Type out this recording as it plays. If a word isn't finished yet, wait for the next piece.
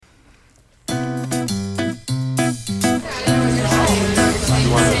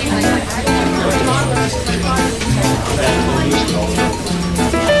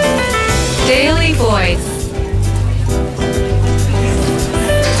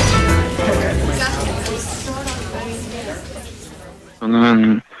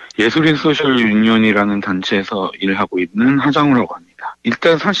예술인 소셜 유니언이라는 단체에서 일하고 있는 하정우라고 합니다.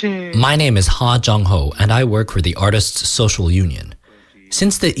 일단 사실 My name is Ha Jung-ho, and I work for the Artists' Social Union.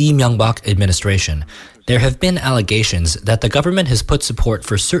 Since the Lee Myung-bak administration, there have been allegations that the government has put support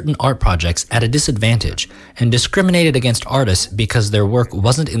for certain art projects at a disadvantage and discriminated against artists because their work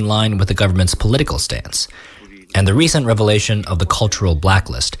wasn't in line with the government's political stance. And the recent revelation of the cultural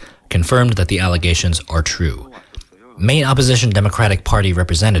blacklist confirmed that the allegations are true. Main opposition Democratic Party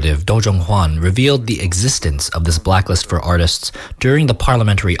representative Do Jong-hwan revealed the existence of this blacklist for artists during the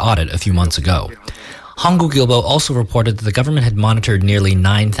parliamentary audit a few months ago. Hanguk-ilbo also reported that the government had monitored nearly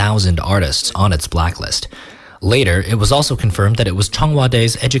 9,000 artists on its blacklist. Later, it was also confirmed that it was Chung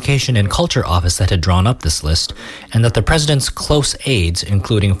Hwa-dae's Education and Culture Office that had drawn up this list, and that the president's close aides,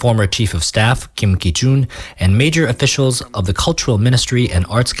 including former Chief of Staff Kim Ki-jun and major officials of the Cultural Ministry and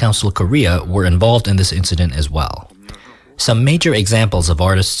Arts Council Korea, were involved in this incident as well. Some major examples of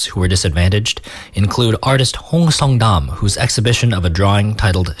artists who were disadvantaged include artist Hong Sung-dam, whose exhibition of a drawing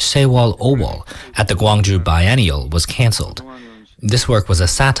titled Sewol Owol at the Gwangju Biennial was cancelled. This work was a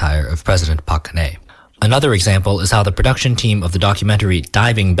satire of President Park Geun-hye. Another example is how the production team of the documentary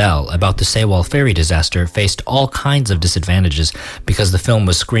Diving Bell about the Sewol ferry disaster faced all kinds of disadvantages because the film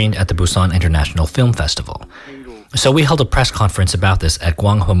was screened at the Busan International Film Festival. So we held a press conference about this at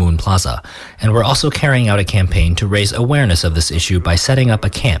Gwanghwamun Plaza, and we're also carrying out a campaign to raise awareness of this issue by setting up a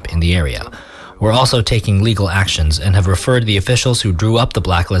camp in the area. We're also taking legal actions and have referred the officials who drew up the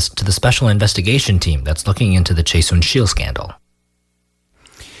blacklist to the special investigation team that's looking into the Chae Soon-sil scandal.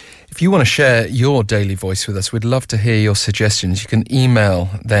 If you want to share your daily voice with us, we'd love to hear your suggestions. You can email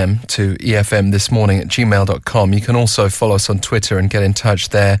them to efmthismorning@gmail.com. You can also follow us on Twitter and get in touch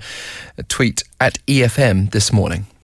there. Tweet at EFM This Morning.